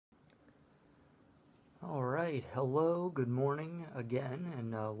All right, hello, good morning again,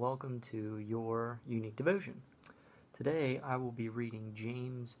 and welcome to your unique devotion. Today I will be reading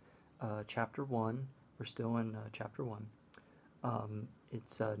James chapter 1. We're still in chapter 1.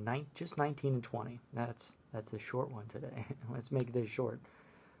 It's just 19 and 20. That's a short one today. Let's make this short.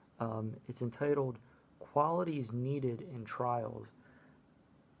 It's entitled Qualities Needed in Trials.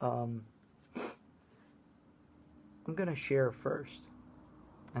 I'm going to share first,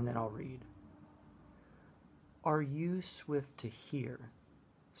 and then I'll read. Are you swift to hear,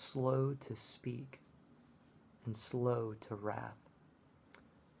 slow to speak, and slow to wrath?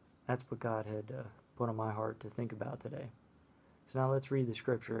 That's what God had put on my heart to think about today. So now let's read the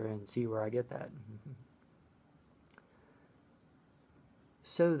scripture and see where I get that.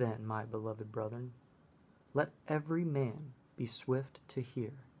 So then, my beloved brethren, let every man be swift to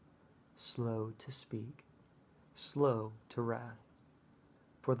hear, slow to speak, slow to wrath.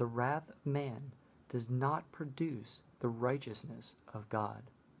 For the wrath of man does not produce the righteousness of God.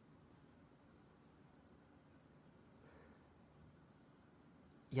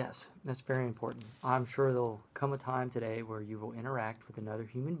 Yes, that's very important. I'm sure there'll come a time today where you will interact with another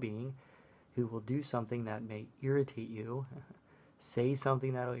human being who will do something that may irritate you, say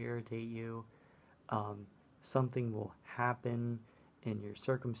something that'll irritate you, something will happen in your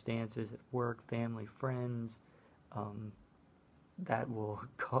circumstances at work, family, friends, that will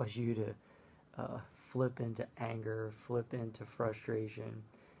cause you to flip into anger, flip into frustration,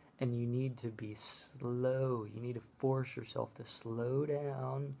 and you need to be slow. You need to force yourself to slow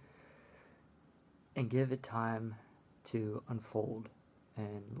down and give it time to unfold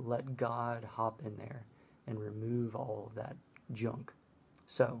and let God hop in there and remove all of that junk.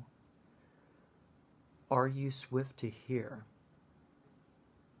 So, are you swift to hear?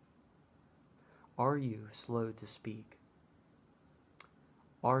 Are you slow to speak?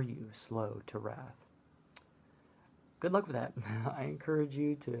 Are you slow to wrath? Good luck with that. I encourage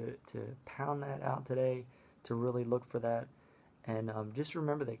you to pound that out today, to really look for that. And just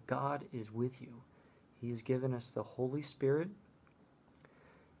remember that God is with you. He has given us the Holy Spirit.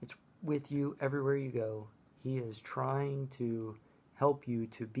 It's with you everywhere you go. He is trying to help you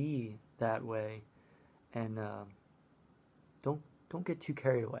to be that way. And don't get too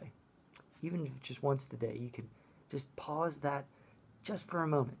carried away. Even if just once today, you can just pause that just for a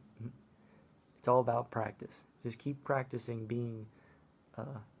moment. It's all about practice. Just keep practicing being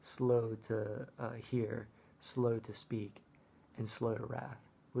slow to hear, slow to speak, and slow to wrath.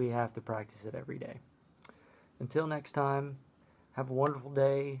 We have to practice it every day. Until next time, have a wonderful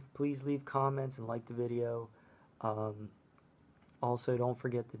day. Please leave comments and like the video. Also, don't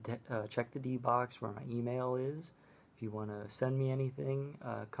forget to check the D box where my email is. If you want to send me anything,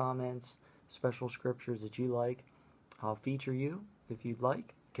 comments, special scriptures that you like, I'll feature you if you'd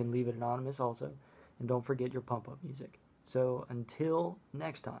like. You can leave it anonymous also. And don't forget your pump-up music. So until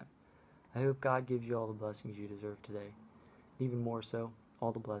next time, I hope God gives you all the blessings you deserve today. Even more so,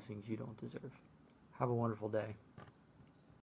 all the blessings you don't deserve. Have a wonderful day.